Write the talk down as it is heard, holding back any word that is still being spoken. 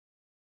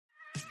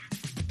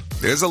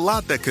There's a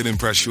lot that could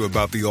impress you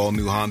about the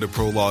all-new Honda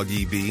Prologue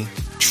EV.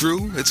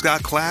 True, it's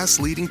got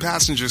class-leading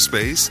passenger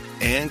space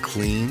and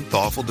clean,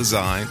 thoughtful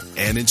design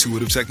and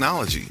intuitive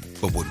technology.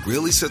 But what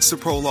really sets the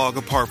Prologue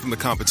apart from the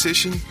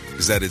competition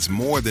is that it's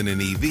more than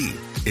an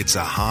EV. It's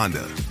a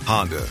Honda.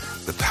 Honda,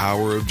 the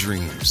power of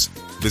dreams.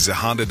 Visit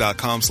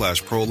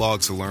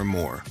honda.com/prologue to learn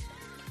more.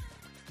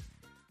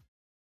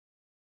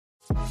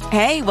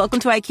 Hey, welcome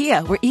to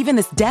IKEA, where even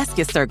this desk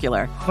is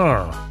circular.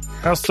 Huh.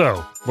 How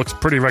so? Looks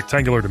pretty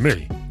rectangular to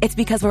me. It's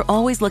because we're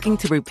always looking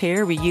to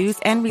repair, reuse,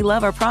 and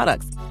relove our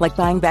products, like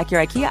buying back your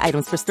IKEA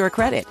items for store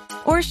credit.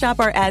 Or shop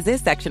our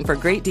as-is section for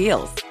great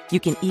deals. You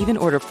can even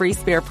order free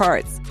spare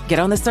parts. Get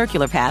on the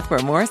circular path for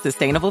a more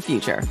sustainable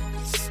future.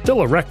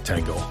 Still a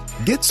rectangle.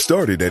 Get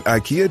started at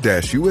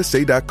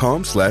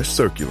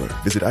IKEA-USA.com/circular.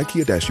 Visit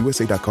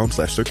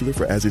IKEA-USA.com/circular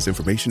for as-is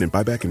information and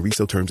buyback and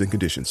resale terms and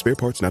conditions. Spare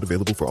parts not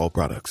available for all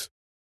products.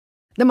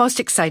 The most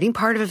exciting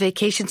part of a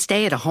vacation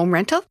stay at a home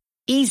rental?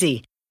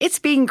 Easy. It's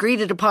being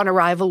greeted upon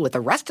arrival with a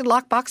rusted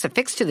lockbox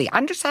affixed to the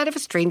underside of a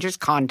stranger's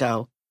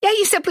condo. Yeah,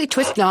 you simply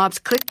twist knobs,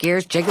 click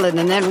gears, jiggle it,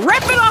 and then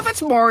rip it off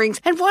its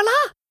moorings, and voila!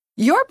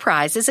 Your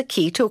prize is a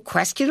key to a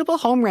questionable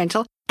home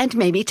rental and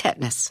maybe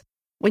tetanus.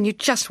 When you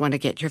just want to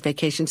get your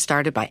vacation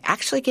started by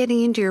actually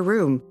getting into your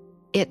room,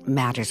 it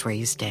matters where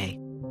you stay.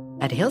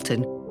 At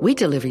Hilton, we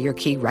deliver your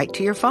key right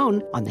to your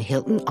phone on the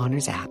Hilton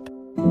Honors app.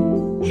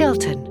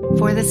 Hilton,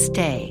 for the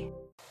stay.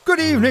 Good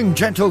evening,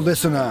 gentle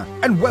listener,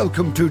 and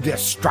welcome to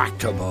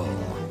Distractable.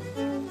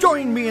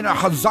 Join me in a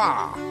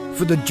huzzah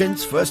for the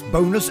gents' first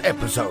bonus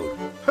episode.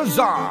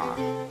 Huzzah!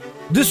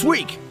 This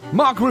week,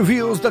 Mark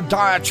reveals the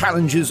dire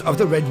challenges of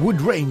the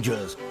Redwood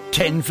Rangers.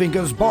 10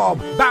 Fingers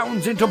Bob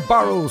bounds into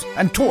Burls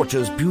and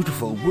tortures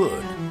beautiful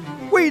wood.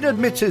 Wade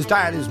admits his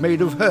dad is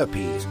made of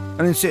herpes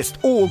and insists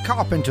all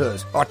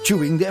carpenters are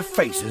chewing their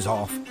faces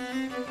off.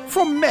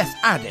 From meth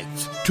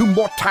addicts to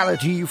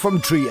mortality from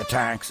tree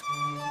attacks.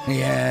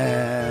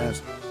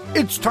 Yes,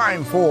 it's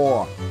time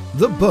for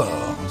the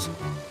Burls.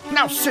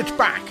 Now sit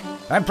back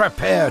and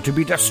prepare to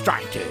be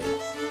distracted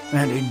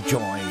and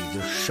enjoy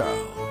the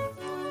show.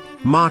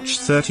 March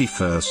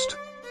 31st,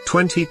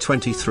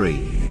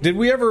 2023. Did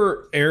we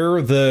ever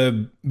air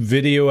the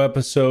video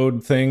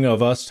episode thing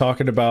of us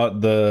talking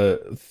about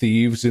the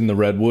thieves in the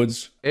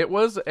Redwoods? It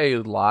was a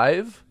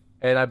live,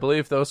 and I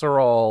believe those are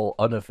all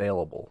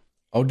unavailable.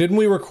 Oh, didn't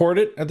we record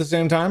it at the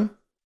same time?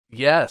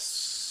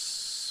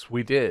 Yes,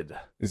 we did.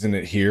 Isn't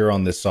it here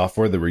on this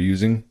software that we're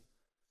using?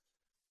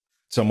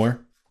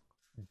 Somewhere?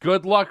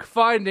 Good luck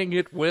finding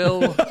it,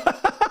 Will.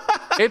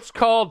 It's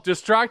called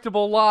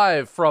Distractable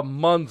Live from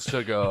months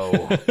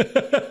ago.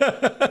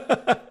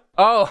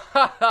 Oh,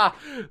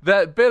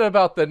 that bit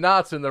about the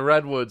knots in the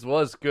Redwoods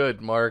was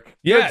good, Mark.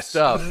 Yes. Good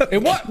stuff.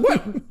 What?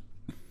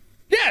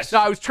 Yes. No,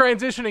 I was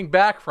transitioning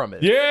back from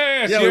it.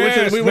 Yes. Yeah,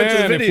 yes, we went to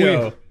the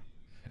video.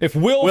 If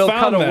Will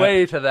cut found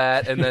away to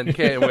that and then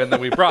then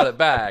we brought it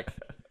back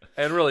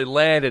and really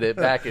landed it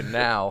back in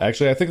now.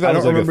 Actually, I think that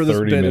was like a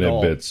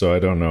 30-minute bit, so I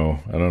don't know.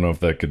 I don't know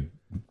if that could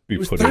be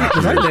put in.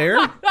 Was I there?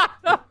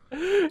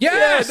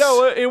 Yes. Yeah,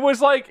 no, it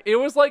was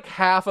like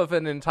half of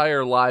an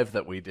entire live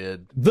that we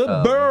did.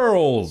 The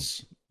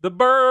Burls. The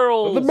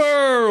Burls. The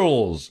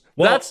Burls.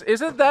 Well,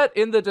 isn't that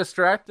in the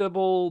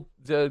Distractable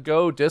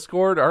Go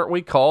Discord? Aren't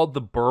we called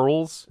the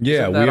Burls?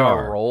 Yeah, isn't that we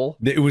our are. role?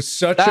 It was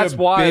such That's a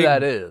why big,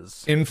 that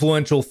is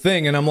influential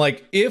thing, and I'm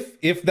like,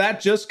 if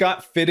that just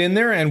got fit in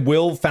there and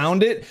Will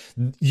found it,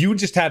 you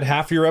just had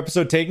half your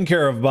episode taken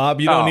care of, Bob.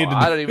 You don't need to.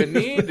 I don't even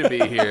need to be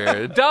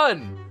here.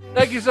 Done.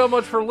 Thank you so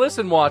much for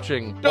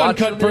watching. Done,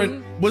 cut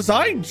print. Was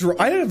I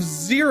have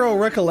zero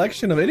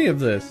recollection of any of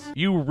this.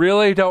 You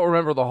really don't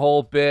remember the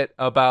whole bit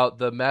about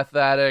the meth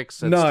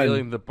addicts and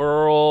stealing the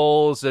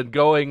Burls and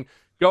going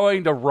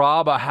to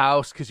rob a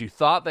house because you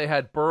thought they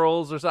had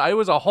Burls or something. It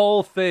was a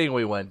whole thing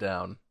we went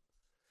down.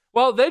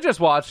 Well, they just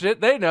watched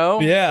it. They know.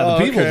 Yeah,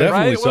 the people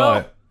definitely saw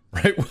it.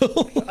 Right,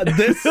 Will?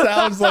 This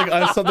sounds like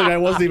something I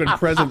wasn't even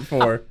present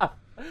for.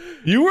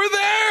 You were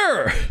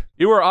there.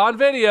 You were on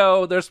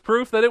video. There's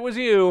proof that it was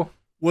you.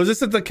 Was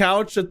this at the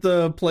couch at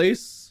the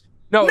place?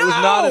 No, it was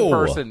not in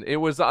person. It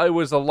was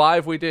a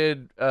live we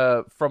did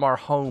from our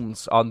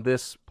homes on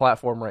this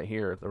platform right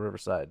here at the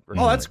Riverside.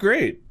 Oh, that's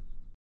great.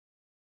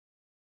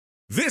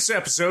 This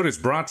episode is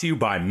brought to you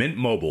by Mint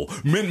Mobile.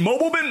 Mint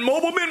Mobile, Mint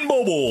Mobile, Mint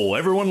Mobile.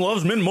 Everyone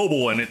loves Mint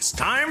Mobile, and it's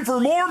time for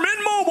more Mint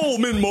Mobile.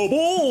 Mint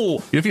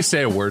Mobile. If you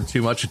say a word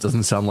too much, it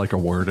doesn't sound like a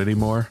word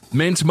anymore.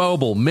 Mint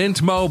Mobile,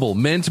 Mint Mobile,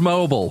 Mint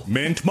Mobile.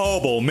 Mint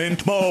Mobile,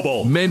 Mint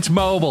Mobile. Mint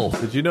Mobile.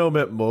 Did you know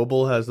Mint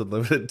Mobile has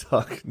unlimited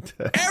talk and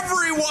text?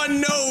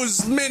 Everyone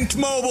knows Mint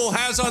Mobile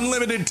has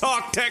unlimited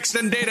talk, text,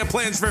 and data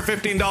plans for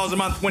 $15 a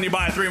month when you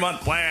buy a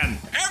 3-month plan.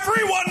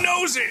 Everyone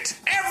knows it.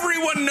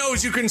 Everyone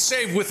knows you can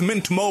save with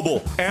Mint Mobile.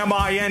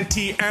 Mintmobile.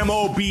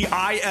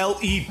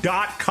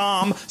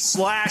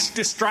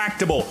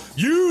 MintMobile.com/distractible.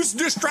 Use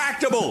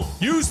Distractible.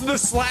 Use the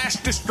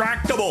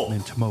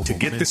 /distractible. To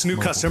get this new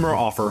customer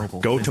offer,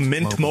 go to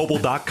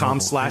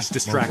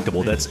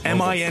mintmobile.com/distractible. That's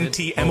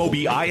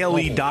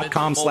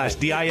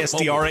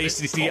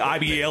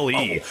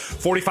MintMobile.com/distractible.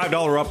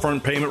 $45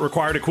 upfront payment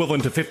required,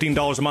 equivalent to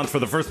 $15 a month for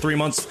the first 3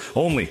 months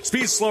only.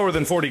 Speed slower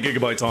than 40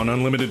 gigabytes on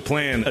unlimited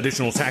plan.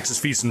 Additional taxes,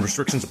 fees, and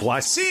restrictions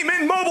apply. See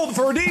Mint Mobile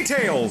for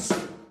details.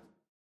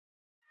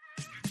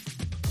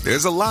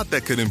 There's a lot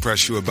that could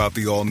impress you about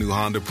the all-new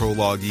Honda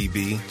Prologue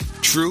EV.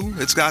 True,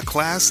 it's got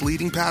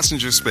class-leading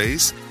passenger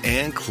space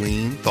and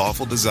clean,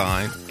 thoughtful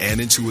design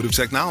and intuitive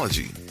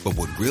technology. But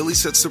what really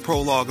sets the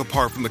Prologue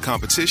apart from the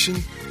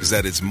competition is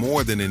that it's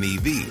more than an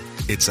EV.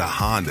 It's a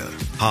Honda.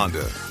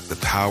 Honda, the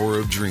power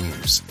of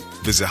dreams.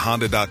 Visit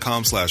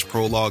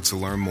honda.com/prologue to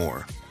learn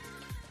more.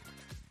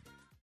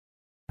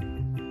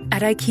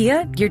 At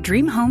IKEA, your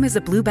dream home is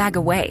a blue bag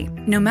away.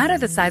 No matter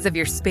the size of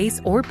your space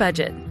or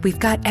budget, we've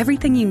got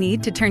everything you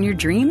need to turn your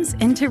dreams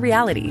into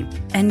reality.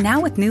 And now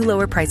with new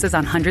lower prices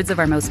on hundreds of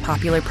our most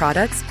popular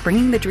products,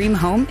 bringing the dream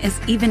home is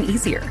even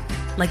easier.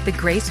 Like the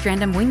gray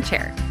Strandom wing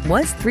chair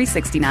was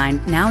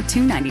 $369, now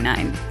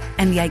 $299.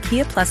 And the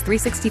IKEA Plus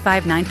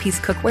 365 9-piece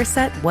cookware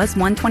set was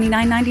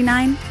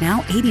 $129.99,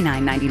 now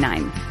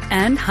 $89.99.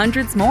 And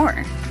hundreds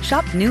more.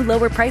 Shop new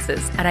lower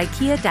prices at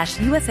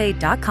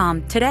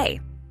IKEA-USA.com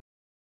today.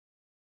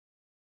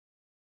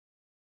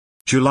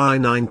 July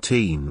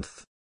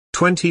 19th,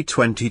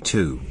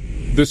 2022.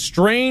 The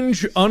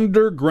strange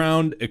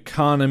underground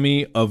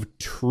economy of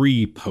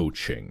tree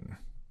poaching.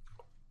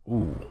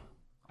 Ooh.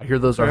 I hear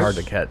those are hard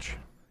to catch.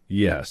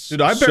 Yes.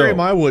 Dude, I bury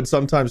my wood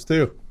sometimes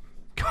too.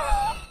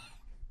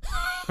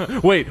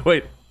 Wait.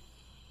 Thank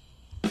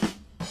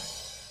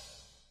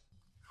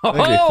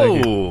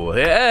you.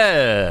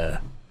 Yeah.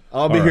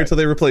 I'll be here till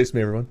they replace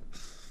me, everyone.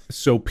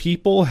 So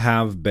people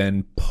have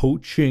been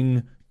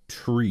poaching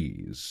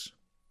trees.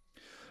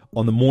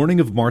 On the morning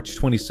of March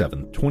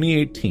 27,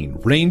 2018,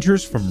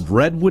 rangers from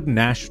Redwood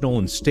National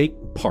and State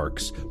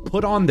Parks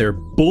put on their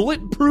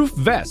bulletproof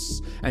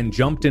vests and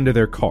jumped into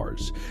their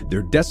cars.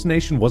 Their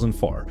destination wasn't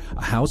far,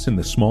 a house in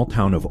the small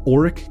town of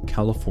Oric,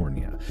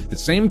 California, the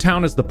same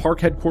town as the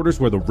park headquarters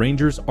where the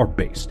rangers are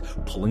based.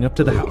 Pulling up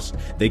to the house,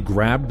 they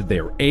grabbed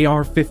their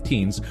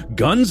AR-15s,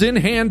 guns in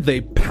hand, they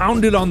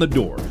pounded on the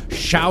door,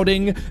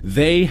 shouting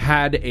they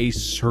had a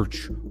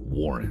search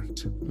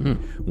warrant.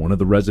 One of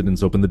the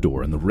residents opened the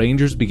door and the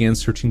rangers began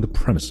searching the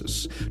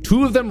premises.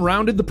 Two of them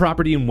rounded the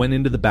property and went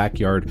into the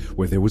backyard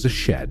where there was a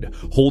shed,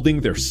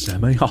 holding their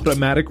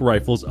semi-automatic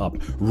rifles up,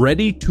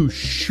 ready to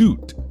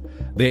shoot.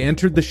 They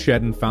entered the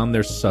shed and found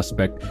their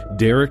suspect,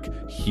 Derek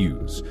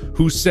Hughes,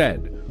 who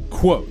said,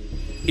 quote,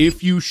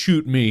 "If you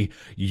shoot me,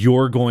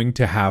 you're going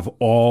to have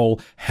all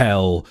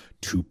hell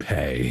to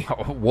pay."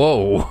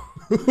 Whoa.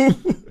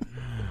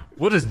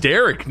 What does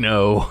Derek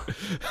know?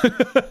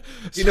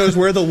 He knows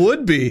where the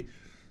wood be.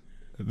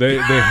 They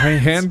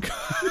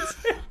handcuffed.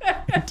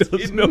 He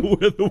does know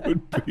where the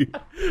wood be.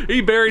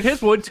 He buried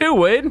his wood too,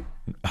 Wade.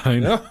 I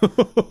know. Get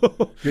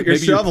your Maybe you're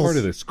shovels. part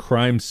of this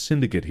crime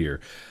syndicate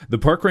here. The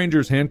park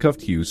rangers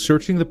handcuffed Hughes.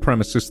 Searching the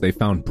premises, they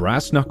found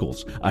brass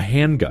knuckles, a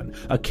handgun,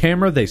 a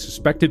camera they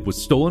suspected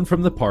was stolen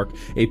from the park,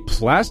 a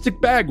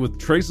plastic bag with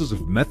traces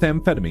of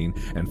methamphetamine,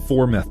 and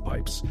 4 meth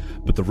pipes.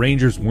 But the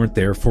rangers weren't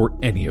there for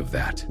any of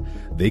that.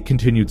 They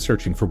continued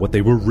searching for what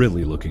they were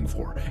really looking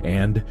for,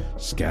 and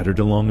scattered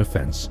along a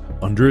fence,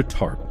 under a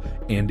tarp,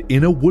 and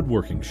in a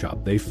woodworking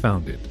shop, they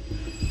found it.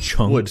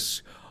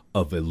 Chunks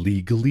of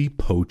illegally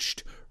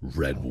poached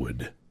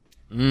redwood.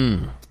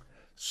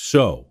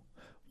 So,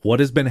 what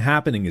has been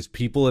happening is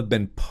people have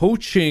been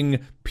poaching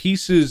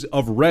pieces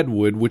of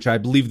redwood, which I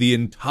believe the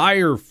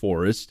entire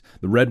forest,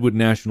 the Redwood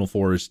National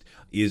Forest,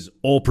 is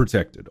all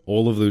protected.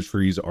 All of those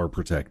trees are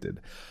protected.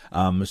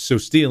 So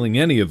stealing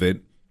any of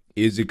it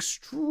is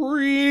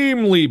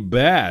extremely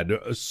bad,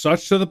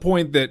 such to the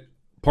point that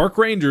park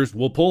rangers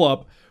will pull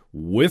up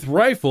with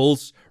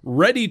rifles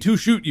ready to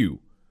shoot you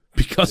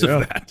because of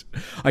that.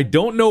 I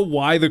don't know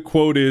why the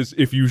quote is,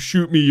 "If you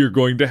shoot me, you're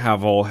going to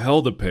have all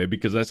hell to pay,"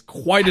 because that's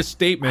quite a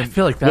statement. I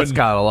feel like that's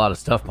got a lot of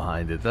stuff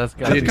behind it. That's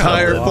got The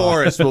entire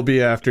forest will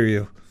be after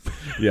you.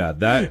 Yeah,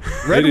 that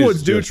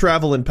redwoods do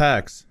travel in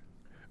packs.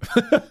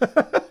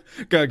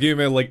 God, give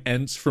me like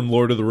Ents from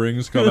Lord of the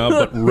Rings come out,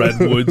 but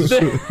redwoods.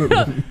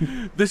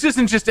 This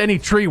isn't just any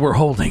tree we're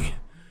holding.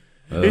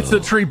 It's the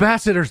tree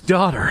ambassador's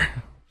daughter.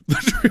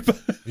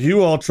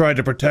 You all tried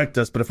to protect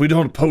us, but if we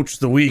don't poach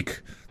the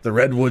weak, the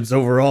redwoods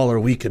overall are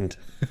weakened.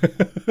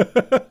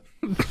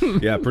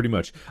 Yeah, pretty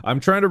much. I'm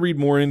trying to read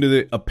more into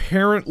it.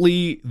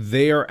 Apparently,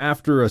 they are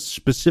after a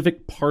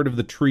specific part of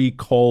the tree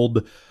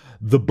called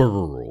the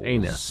burl.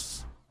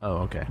 Anus.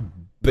 Oh, okay.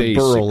 The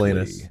burl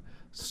anus.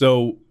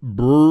 So,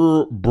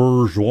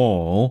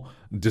 bourgeois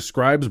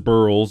describes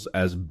burls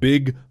as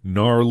big,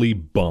 gnarly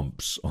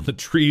bumps on the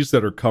trees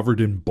that are covered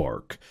in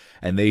bark,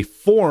 and they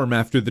form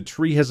after the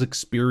tree has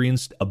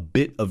experienced a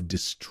bit of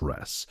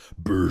distress.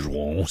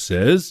 Bergeron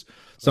says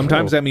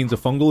sometimes that means a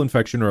fungal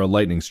infection or a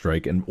lightning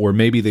strike, or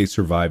maybe they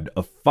survived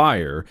a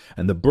fire,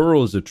 and the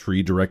burl is a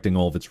tree directing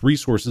all of its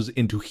resources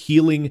into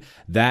healing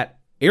that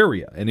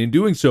area, and in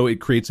doing so, it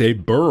creates a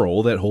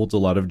burl that holds a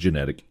lot of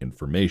genetic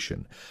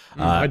information.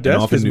 My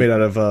desk is made out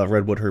of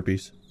redwood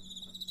herpes.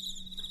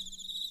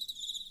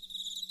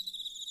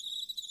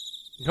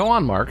 Go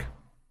on, Mark.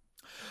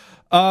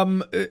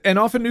 And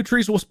often new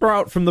trees will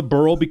sprout from the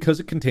burl because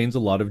it contains a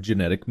lot of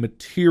genetic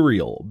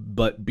material.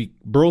 But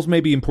burls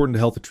may be important to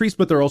health of trees,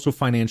 but they're also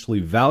financially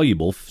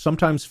valuable,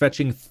 sometimes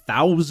fetching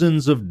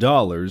thousands of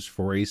dollars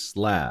for a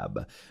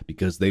slab,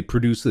 because they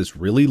produce this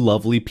really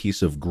lovely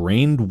piece of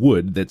grained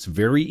wood that's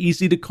very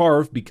easy to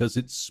carve because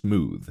it's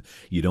smooth.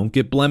 You don't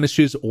get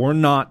blemishes or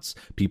knots.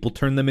 People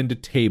turn them into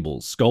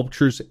tables,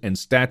 sculptures, and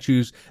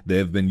statues. They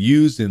have been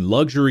used in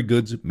luxury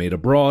goods made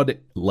abroad,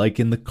 like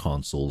in the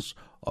consoles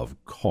of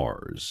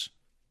cars.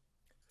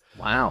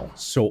 Wow.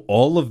 So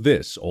all of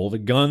this, all the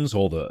guns,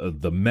 all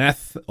the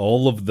meth,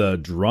 all of the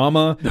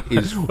drama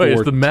is Wait,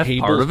 for is the meth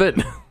tables. part of it?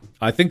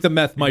 I think the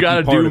meth might be part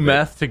of it. You gotta do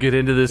meth to get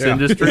into this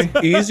industry?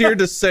 It's easier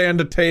to sand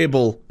a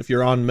table if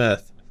you're on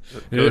meth.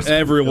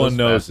 Everyone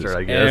knows faster, this.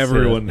 I guess.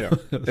 Everyone knows.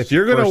 If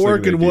you're going to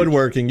work in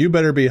woodworking, you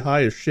better be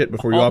high as shit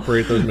before you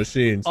operate those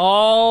machines.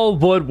 All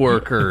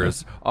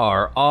woodworkers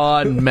are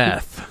on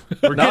meth.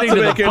 We're Not getting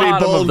to to make the any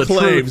bottom bold of the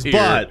claims, truth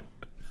here. but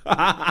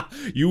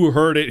You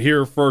heard it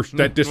here first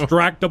at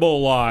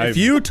Distractable Live. if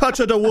you touch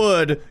it a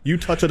wood, you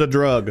touch it a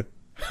drug.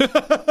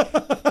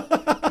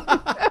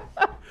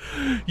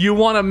 You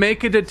want to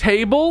make it a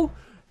table?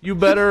 You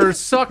better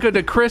suck it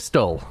a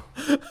crystal.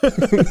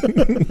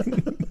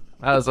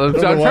 I'm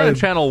trying to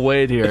channel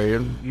Wade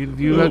here.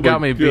 You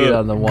got me beat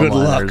on the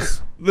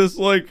one-liners. This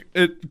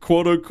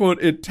quote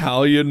unquote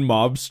Italian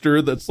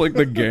mobster that's like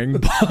the gang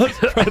boss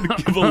trying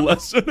to give a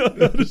lesson on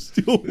how to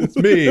steal wood. It's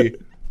me,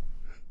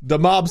 the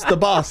mobster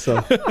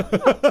bossa.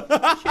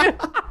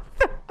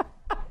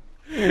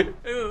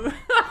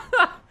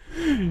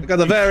 I got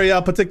a very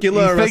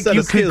particular You think set you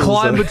of can skills.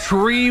 climb a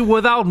tree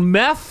without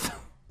meth?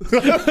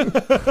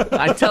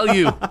 I tell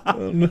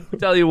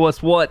you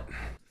what's what.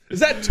 Is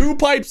that two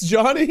pipes,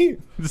 Johnny?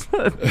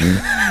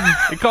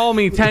 They call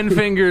me Ten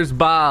Fingers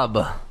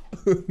Bob.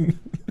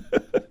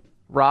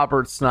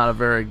 Robert's not a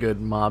very good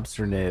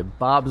mobster name.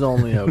 Bob's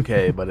only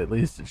okay, but at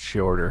least it's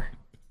shorter.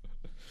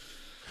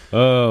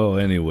 Oh,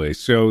 anyway,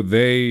 so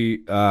they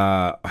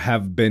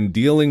have been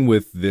dealing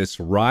with this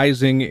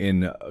rising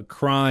in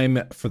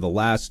crime for the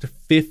last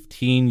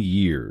 15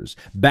 years.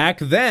 Back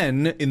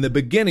then, in the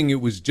beginning,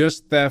 it was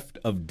just theft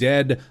of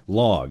dead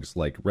logs,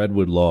 like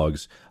redwood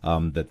logs,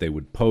 that they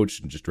would poach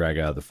and just drag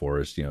out of the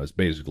forest. You know, it's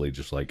basically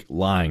just like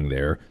lying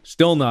there.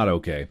 Still not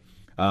okay.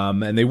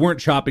 And they weren't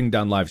chopping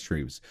down live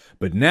streams.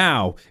 But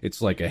now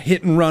it's like a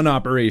hit and run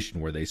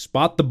operation where they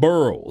spot the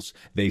burls.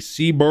 They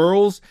see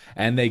burls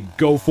and they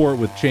go for it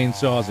with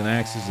chainsaws and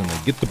axes, and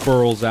they get the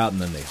burls out, and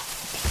then they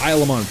pile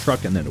them on a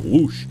truck, and then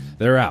whoosh,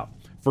 they're out.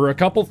 For a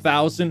couple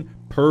thousand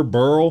per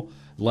burl,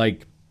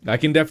 like, I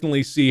can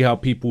definitely see how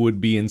people would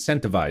be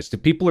incentivized.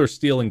 If people are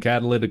stealing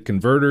catalytic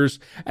converters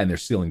and they're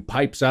stealing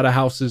pipes out of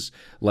houses,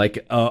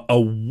 like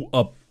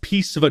a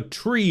piece of a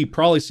tree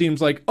probably seems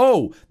like,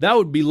 oh, that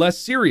would be less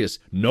serious.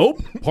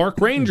 Nope. Park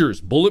rangers,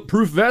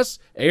 bulletproof vests,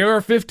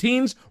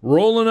 AR-15s,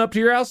 rolling up to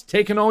your house,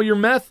 taking all your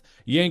meth.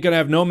 You ain't gonna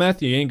have no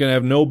meth. You ain't gonna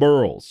have no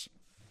burls.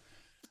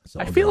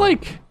 I feel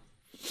like,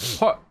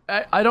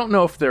 I don't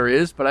know if there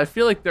is, but I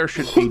feel like there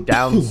should be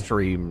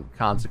downstream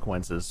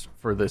consequences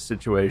for this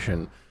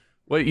situation.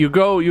 Wait, you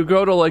go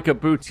to like a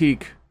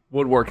boutique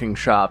woodworking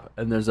shop,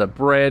 and there's a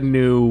brand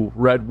new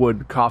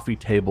redwood coffee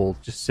table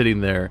just sitting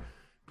there.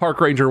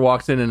 Park ranger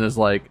walks in and is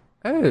like,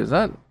 "Hey, is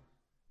that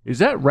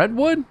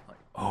redwood?" Like,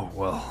 oh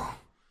well,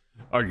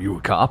 are you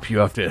a cop? You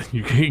have to.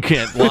 You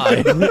can't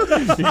lie.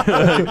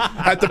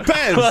 That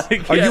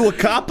depends. Are you a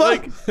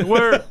copper?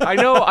 I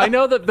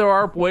know that there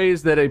are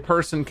ways that a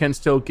person can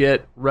still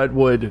get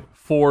redwood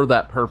for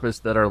that purpose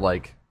that are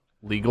like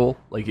legal,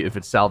 like if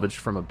it's salvaged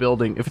from a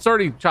building. If it's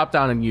already chopped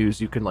down and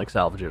used, you can like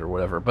salvage it or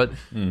whatever. But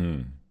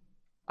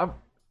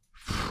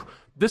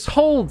this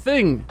whole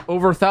thing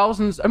over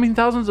thousands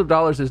of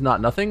dollars is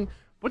not nothing,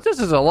 but this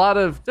is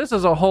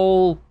a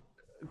whole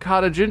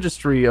cottage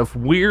industry of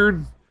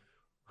weird.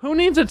 Who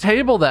needs a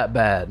table that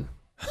bad?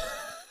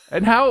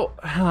 And how,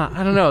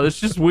 I don't know, it's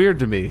just weird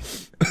to me.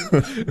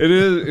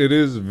 It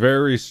is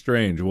very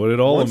strange what it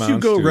all Once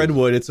amounts to. you go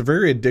redwood, it's a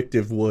very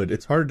addictive wood.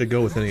 It's hard to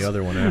go with any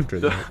other one after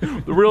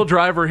that. The real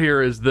driver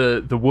here is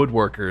the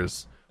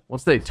woodworkers.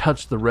 Once they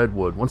touch the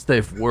redwood, once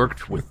they've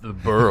worked with the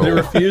burl, they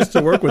refuse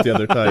to work with the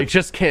other type. They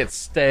just can't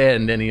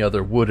stand any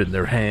other wood in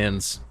their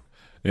hands.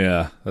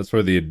 Yeah, that's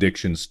where the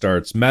addiction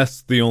starts.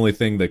 Meth's the only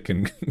thing that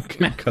can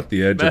cut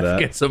the edge of that. Meth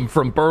gets them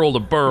from burl to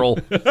burl.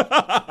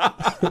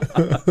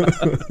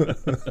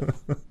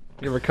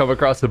 You ever come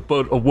across a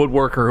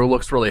woodworker who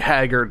looks really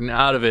haggard and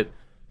out of it?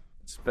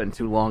 It's been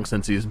too long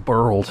since he's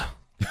burled.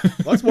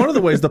 That's one of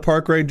the ways the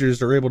park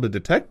rangers are able to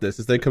detect this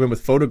is they come in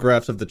with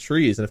photographs of the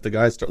trees, and if the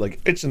guys start like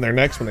itching their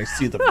necks when they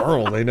see the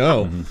burl, they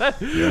know.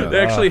 They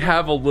actually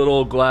have a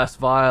little glass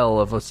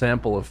vial of a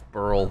sample of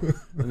burl,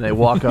 and they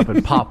walk up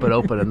and pop it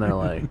open, and they're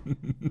like,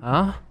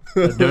 "Huh?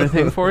 Did I do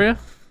anything for you?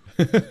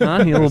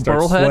 Huh? You little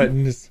burl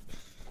head?"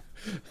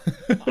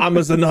 I'm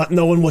as a not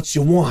knowing what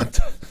you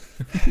want.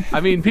 I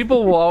mean,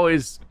 people will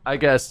always, I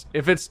guess,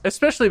 if it's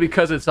especially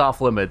because it's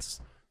off limits,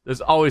 there's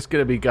always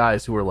going to be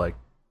guys who are like,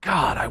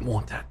 God, I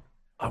want that.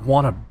 I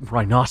want a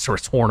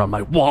rhinoceros horn on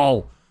my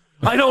wall.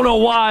 I don't know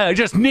why. I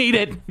just need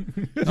it.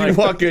 You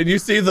walk in, you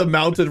see the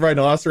mounted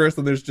rhinoceros,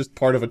 and there's just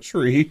part of a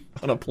tree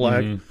on a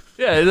plaque.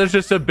 Yeah, there's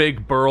just a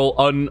big burl,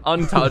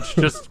 untouched,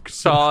 just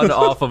sawed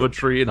off of a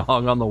tree and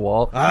hung on the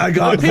wall. I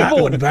got that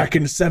one back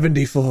in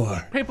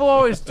 '74. People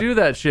always do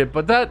that shit,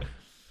 but that,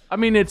 I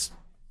mean, it's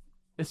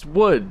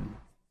wood.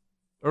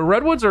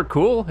 Redwoods are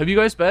cool. Have you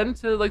guys been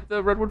to like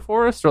the redwood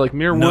forest or like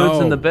Muir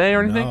Woods in the Bay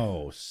or anything?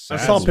 No, I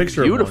saw a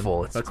picture.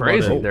 Beautiful. Of it's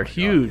crazy. They're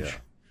huge. Yeah.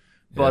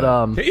 But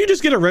can't you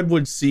just get a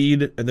redwood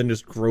seed and then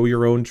just grow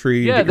your own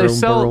tree? Yeah, they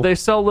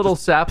sell little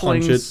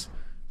saplings.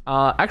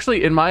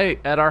 Actually,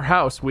 at our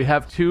house, we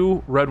have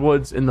 2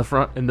 redwoods in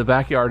the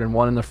backyard and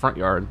one in the front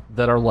yard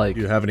that are like.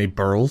 Do you have any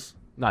burls?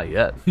 Not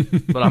yet,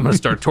 but I'm gonna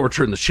start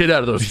torturing the shit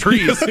out of those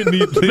trees.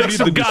 Make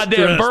some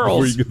goddamn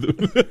burls.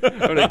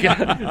 I'm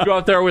gonna go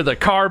out there with a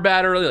car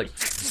battery, like,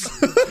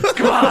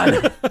 come on,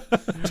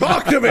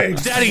 talk to me.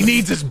 Daddy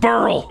needs his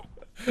burl.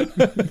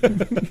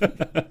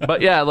 But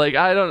yeah, like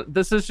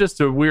this is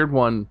just a weird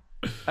one.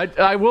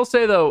 I will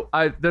say though,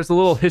 there's a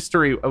little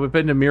history. We've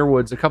been to Muir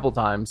Woods a couple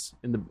times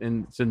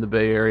it's in the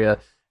Bay Area,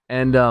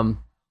 and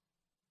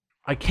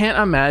I can't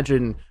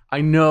imagine.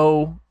 I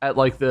know in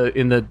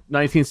the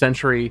 19th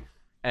century.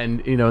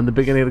 And, in the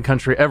beginning of the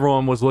country,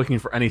 everyone was looking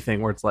for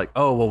anything where it's like,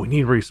 oh, well, we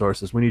need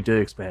resources. We need to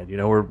expand.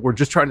 We're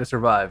just trying to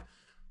survive.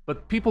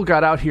 But people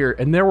got out here,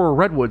 and there were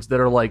redwoods that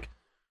are like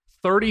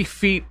 30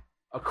 feet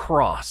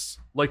across.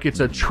 Like it's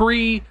a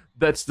tree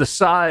that's the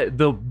size,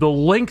 the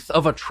length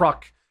of a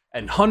truck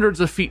and hundreds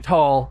of feet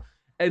tall.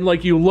 And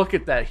like you look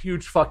at that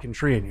huge fucking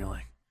tree, and you're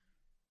like,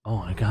 oh,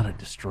 I got to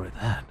destroy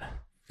that.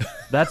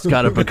 That's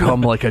got to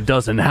become like a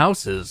dozen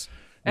houses.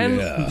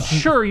 And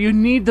sure, you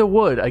need the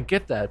wood. I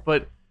get that.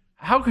 But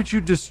how could you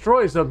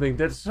destroy something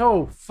that's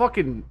so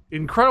fucking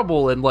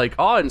incredible and like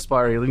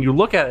awe-inspiring? And you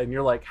look at it and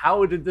you're like,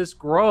 how did this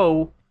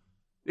grow?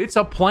 It's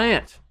a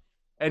plant.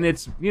 And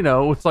it's,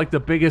 it's like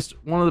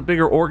one of the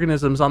bigger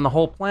organisms on the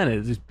whole planet.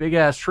 It's these big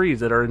ass trees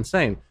that are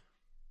insane.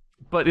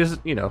 But it's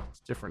a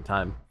different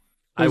time.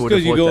 It's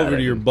because you go over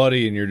to your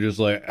buddy and you're just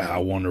like, I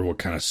wonder what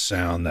kind of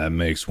sound that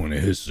makes when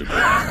it hits the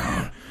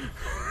ground.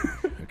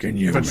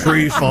 If a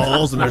tree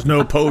falls and there's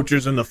no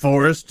poachers in the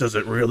forest, does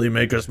it really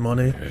make us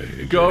money?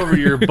 Go over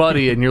to your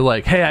buddy and you're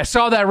like, hey, I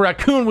saw that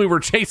raccoon we were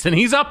chasing.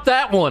 He's up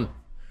that one.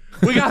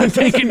 We got to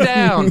take him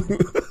down.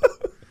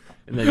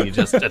 And then you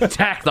just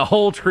attack the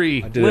whole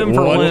tree, limb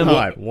for limb.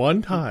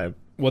 One time.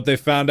 What they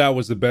found out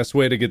was the best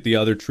way to get the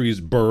other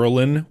trees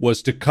burling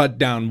was to cut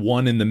down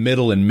one in the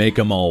middle and make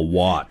them all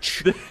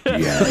watch.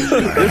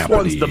 This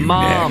one's the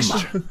mom.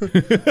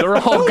 They're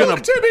all going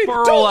to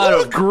burl out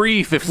of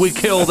grief if we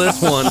kill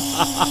this one.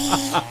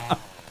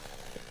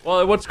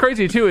 Well, what's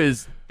crazy, too,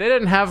 is they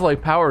didn't have,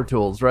 like, power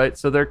tools, right?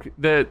 So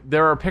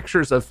there are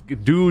pictures of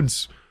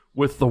dudes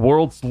with the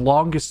world's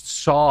longest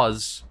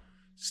saws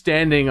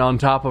standing on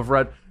top of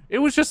red. It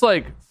was just,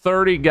 like,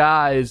 30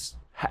 guys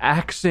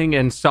axing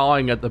and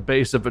sawing at the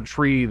base of a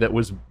tree that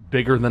was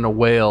bigger than a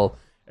whale,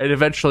 and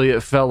eventually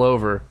it fell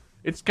over.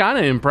 It's kind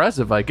of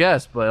impressive, I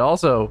guess, but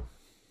also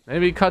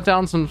maybe cut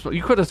down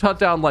you could have cut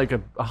down like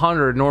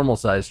 100 normal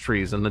sized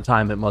trees in the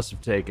time it must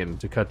have taken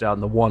to cut down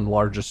the one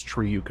largest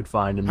tree you could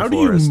find in the forest.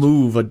 How do you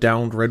move a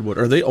downed redwood?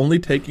 Are they only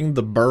taking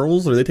the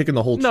burls, or are they taking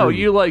the whole tree? No,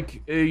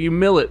 you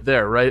mill it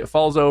there, right? It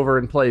falls over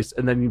in place,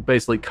 and then you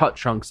basically cut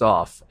chunks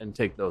off and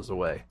take those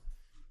away.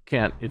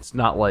 It's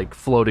not like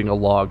floating a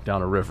log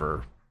down a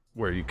river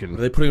where you can. Are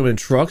they putting them in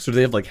trucks, or do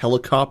they have like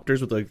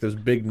helicopters with like those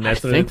big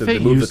nets in it that they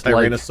move the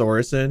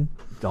Tyrannosaurus in?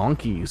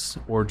 Donkeys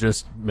or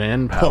just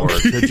manpower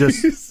to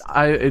just.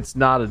 It's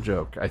not a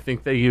joke. I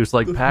think they use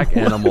like pack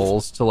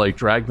animals to like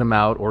drag them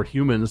out, or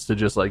humans to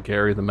just like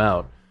carry them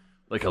out,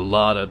 like a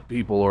lot of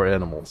people or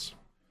animals.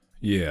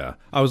 Yeah,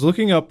 I was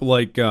looking up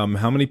like how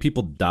many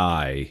people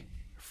die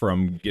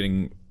from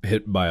getting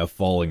hit by a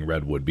falling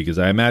redwood, because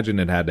I imagine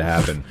it had to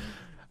happen.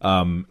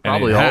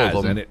 Probably all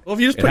of them. Well, if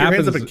you just put your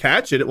hands up and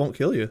catch it, it won't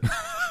kill you.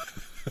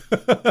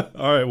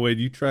 All right, Wade,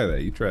 you try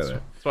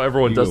that. That's why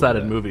everyone does that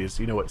in movies.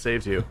 You know what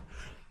saves you.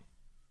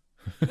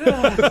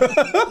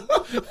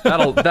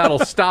 That'll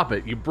stop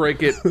it. You break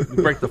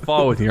the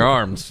fall with your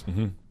arms,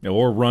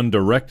 or run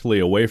directly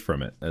away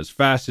from it as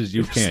fast as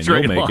you can.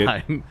 Straight You'll make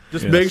line. it.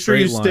 Just make sure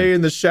you stay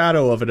in the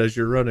shadow of it as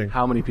you're running.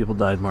 How many people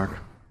died, Mark?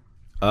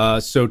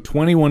 So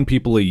 21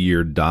 people a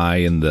year die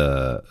in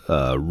the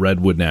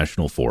Redwood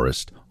National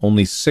Forest.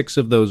 Only 6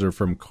 of those are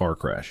from car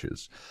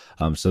crashes.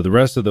 So the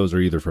rest of those are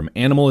either from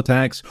animal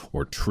attacks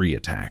or tree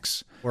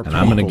attacks. Or and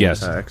I'm going to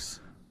guess attacks.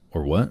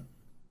 Or what?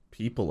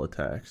 People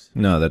attacks.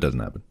 No, that doesn't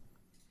happen.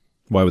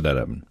 Why would that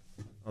happen?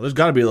 Well, there's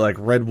got to be like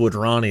Redwood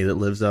Ronnie that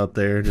lives out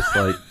there, just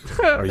like,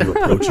 are you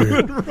a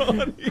poacher?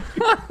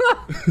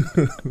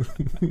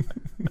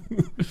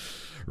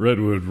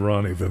 Redwood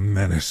Ronnie, the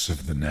menace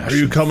of the national Are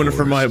you coming forest.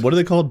 for my, what are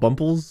they called?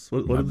 Bumples?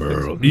 What are the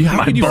burl. things?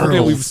 How can you burls.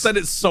 forget? We've said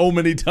it so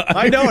many times.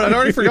 I know, and I'd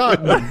already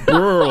forgotten.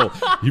 Burl.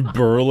 You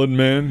burling,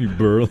 man. You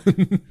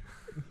burling.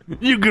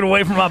 You get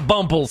away from my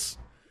bumples.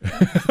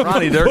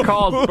 Ronnie, they're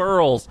called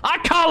burls. I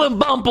call them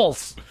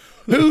bumples.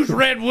 Who's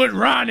Redwood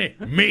Ronnie?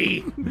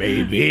 Me,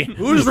 baby.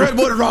 Who's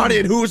Redwood Ronnie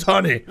and who's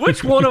Honey?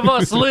 Which one of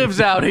us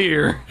lives out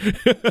here?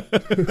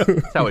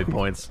 That's how he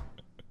points.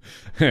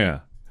 Yeah.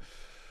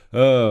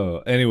 Oh,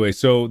 anyway,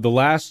 so the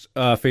last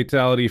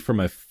fatality from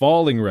a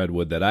falling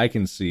redwood that I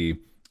can see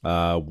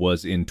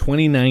was in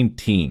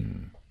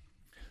 2019.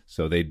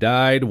 So they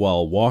died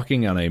while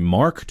walking on a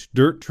marked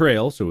dirt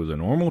trail. So it was a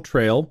normal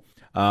trail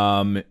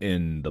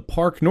in the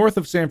park north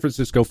of San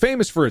Francisco,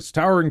 famous for its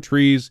towering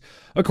trees,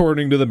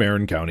 according to the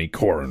Marin County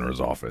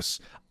Coroner's Office.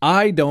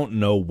 I don't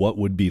know what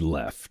would be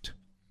left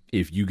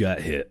if you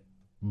got hit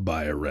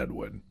by a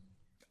redwood.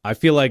 I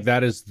feel like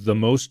that is the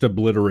most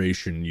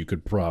obliteration you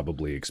could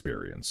probably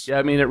experience. Yeah,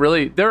 I mean, it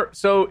really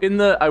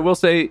I will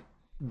say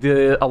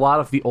a lot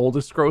of the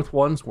oldest growth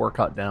ones were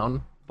cut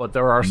down, but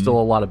there are still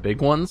a lot of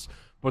big ones.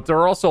 But there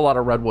are also a lot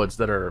of redwoods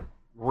that are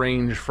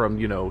range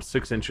from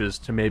 6 inches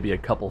to maybe a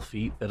couple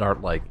feet that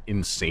aren't like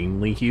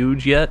insanely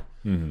huge yet.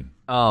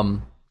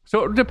 So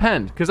it would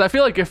depend, because I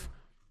feel like if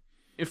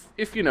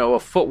a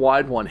foot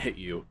wide one hit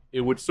you,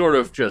 it would sort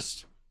of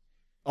just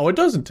it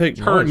doesn't take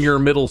turn much. your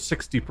middle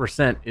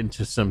 60%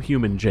 into some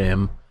human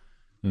jam.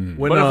 When,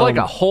 but if like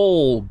a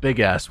whole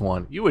big ass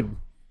one, you'd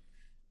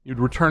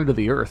return to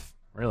the earth,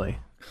 really.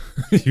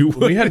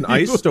 We had an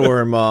ice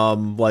storm,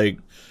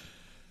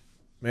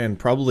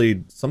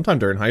 probably sometime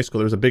during high school.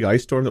 There was a big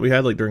ice storm that we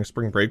had like during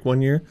spring break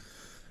one year.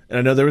 And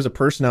I know there was a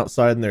person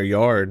outside in their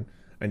yard,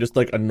 and just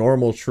like a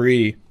normal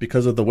tree,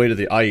 because of the weight of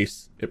the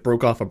ice, it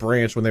broke off a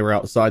branch when they were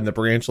outside, and the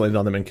branch landed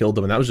on them and killed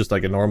them. And that was just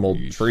like a normal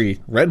tree.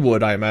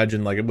 Redwood, I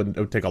imagine, like it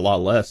would take a lot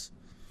less.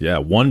 Yeah,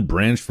 one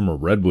branch from a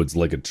redwood's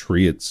like a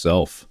tree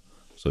itself.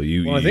 So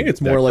I think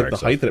it's more like the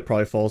height that it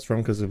probably falls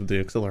from because of the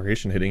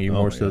acceleration hitting you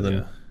more so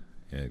than.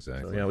 Yeah,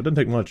 exactly. So, it doesn't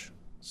take much.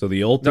 So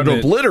the ultimate to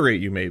obliterate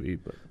you maybe,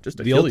 but just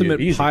to the kill ultimate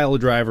you, pile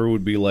driver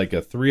would be like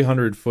a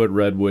 300-foot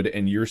redwood,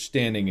 and you're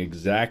standing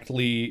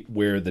exactly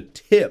where the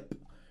tip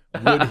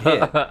would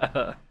hit.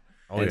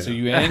 So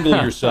you angle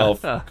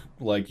yourself,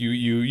 like you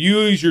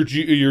use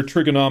your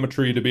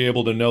trigonometry to be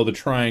able to know the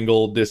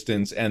triangle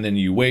distance, and then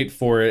you wait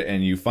for it,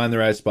 and you find the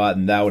right spot,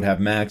 and that would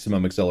have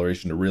maximum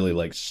acceleration to really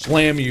like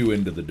slam you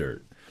into the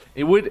dirt.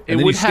 It would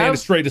stand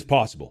as straight as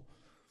possible.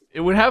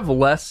 It would have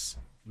less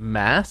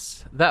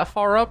mass that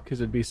far up because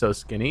it'd be so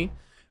skinny,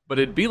 but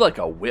it'd be like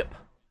a whip.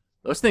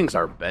 Those things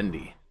are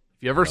bendy.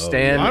 If you ever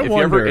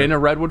you're ever in a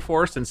redwood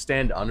forest and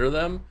stand under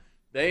them,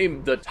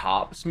 the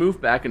tops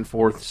move back and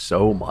forth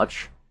so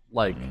much,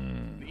 like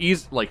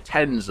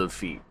tens of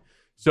feet.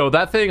 So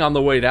that thing on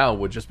the way down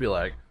would just be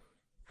like,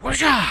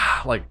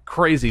 whoosha, like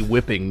crazy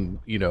whipping,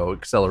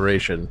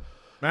 acceleration.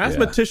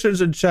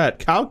 Mathematicians in chat,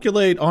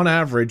 calculate on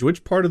average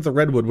which part of the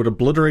redwood would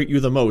obliterate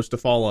you the most to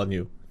fall on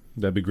you.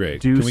 That'd be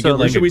great. Can we get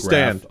like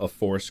a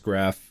force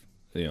graph?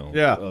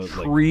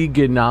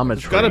 Trigonometry.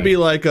 It's got to be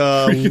like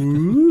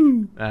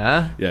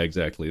yeah,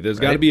 exactly. There's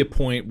got to be a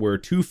point where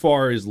too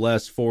far is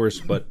less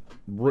force, but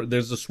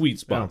there's a sweet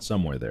spot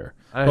somewhere there.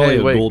 Probably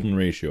a golden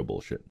ratio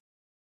bullshit.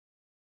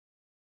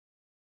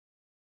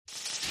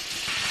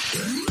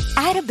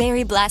 Add a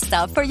berry blast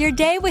off for your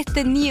day with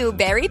the new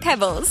Berry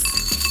Pebbles.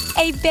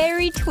 A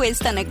berry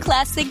twist on a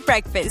classic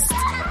breakfast.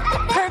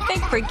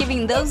 Perfect for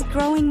giving those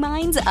growing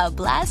minds a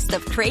blast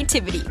of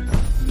creativity.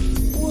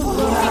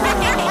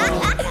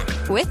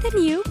 With a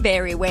new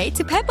berry way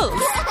to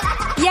Pebbles.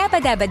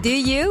 Yabba dabba do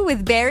you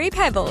with Berry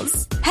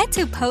Pebbles. Head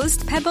to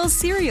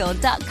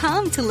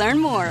postpebblescereal.com to learn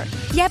more.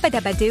 Yabba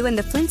dabba do and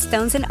the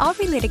Flintstones and all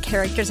related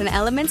characters and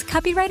elements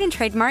copyright and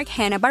trademark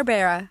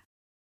Hanna-Barbera.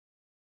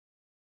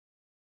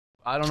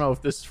 I don't know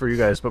if this is for you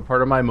guys, but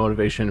part of my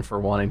motivation for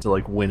wanting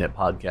to win at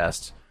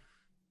podcast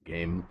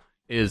game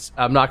is,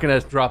 I'm not going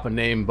to drop a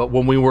name, but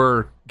when we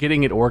were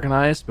getting it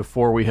organized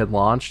before we had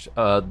launched,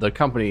 the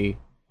company,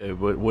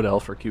 Wood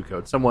Elf or Q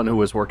Code, someone who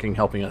was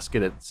helping us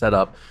get it set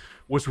up,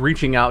 was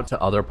reaching out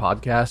to other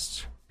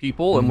podcast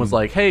people and was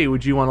like, hey,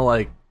 would you want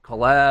to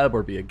collab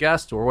or be a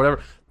guest or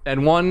whatever?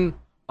 And one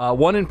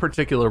in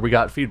particular we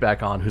got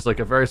feedback on, who's a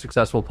very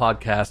successful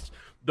podcast.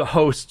 The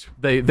host,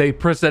 they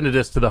presented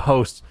us to the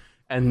host,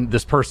 and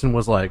this person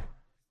was like,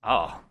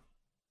 fuck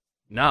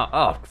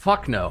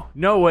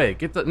no way,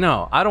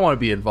 no, I don't want to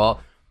be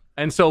involved.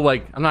 And so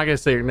I'm not gonna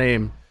say your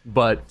name,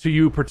 but to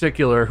you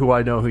particular, who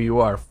I know who you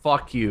are,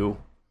 fuck you,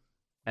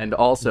 and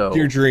also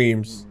your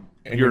dreams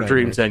and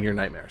your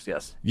nightmares.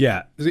 Yes.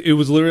 Yeah, it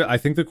was literally, I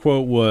think the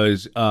quote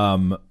was I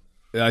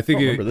think I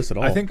don't remember this at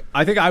all. I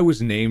think I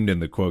was named in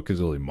the quote because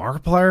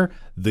Markiplier,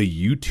 the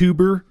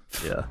YouTuber.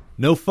 Yeah.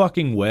 No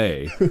fucking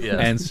way. Yeah.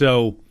 And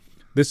so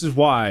this is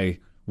why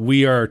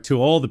we are to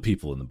all the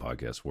people in the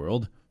podcast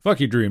world. Fuck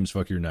your dreams,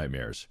 fuck your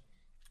nightmares.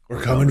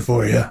 We're coming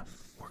for you.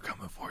 We're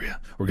coming for you.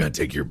 We're gonna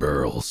take your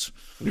burls.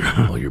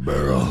 All your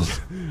burls.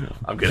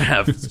 I'm gonna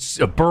have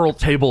a burl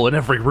table in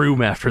every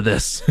room after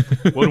this.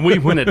 When we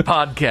win at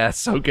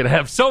podcasts, I'm gonna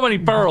have so many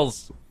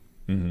burls.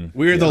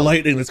 We're the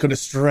lightning that's gonna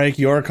strike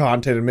your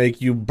content and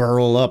make you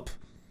burl up.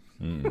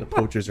 The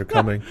poachers are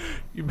coming.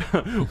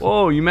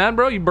 Whoa, you mad,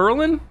 bro? You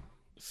burling?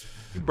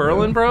 You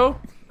burling, bro?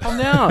 Calm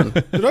down.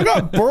 Dude, I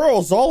got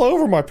burls all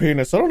over my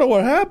penis. I don't know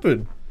what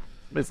happened.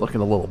 It's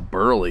looking a little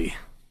burly.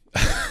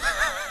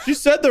 She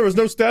said there was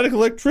no static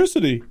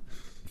electricity.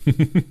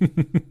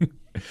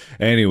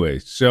 Anyway,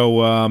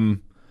 so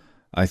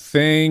I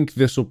think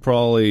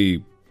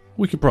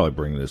we could probably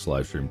bring this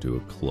live stream to a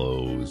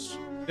close.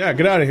 Yeah,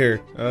 get out of here.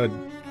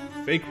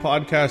 Fake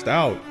podcast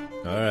out.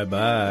 All right,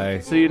 bye.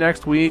 See you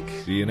next week.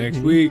 See you next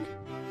week.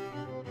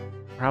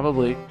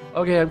 Probably.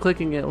 Okay, I'm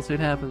clicking it. We'll see what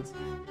happens.